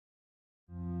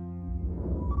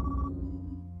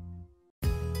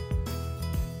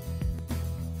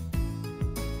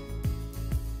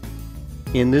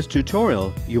In this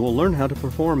tutorial, you will learn how to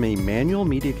perform a manual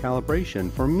media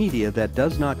calibration for media that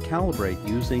does not calibrate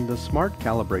using the Smart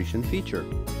Calibration feature.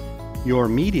 Your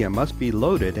media must be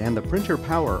loaded and the printer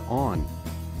power on.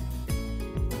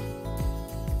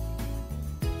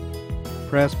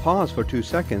 Press pause for 2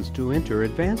 seconds to enter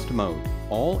advanced mode.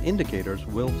 All indicators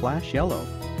will flash yellow.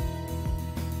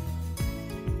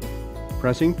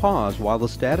 Pressing pause while the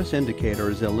status indicator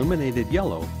is illuminated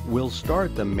yellow will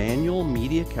start the manual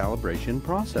media calibration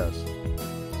process.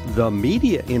 The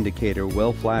media indicator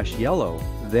will flash yellow,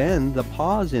 then the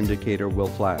pause indicator will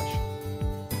flash.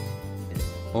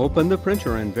 Open the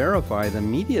printer and verify the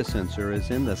media sensor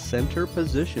is in the center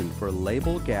position for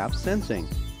label gap sensing.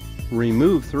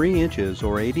 Remove 3 inches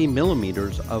or 80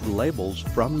 millimeters of labels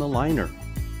from the liner.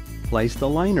 Place the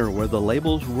liner where the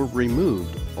labels were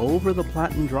removed over the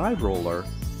platen drive roller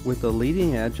with the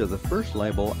leading edge of the first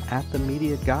label at the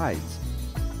media guides.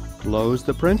 Close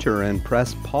the printer and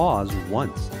press pause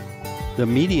once. The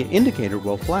media indicator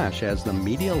will flash as the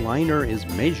media liner is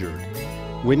measured.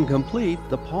 When complete,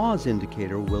 the pause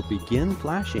indicator will begin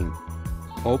flashing.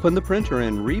 Open the printer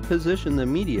and reposition the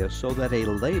media so that a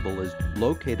label is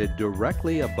located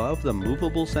directly above the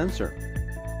movable sensor.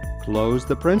 Close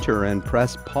the printer and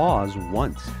press pause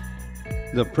once.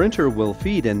 The printer will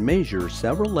feed and measure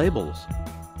several labels.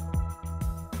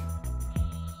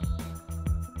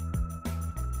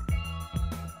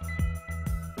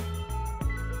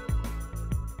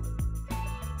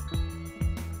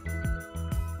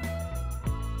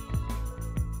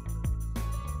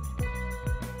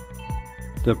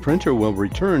 The printer will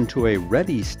return to a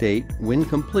ready state when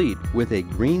complete with a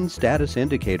green status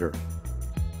indicator.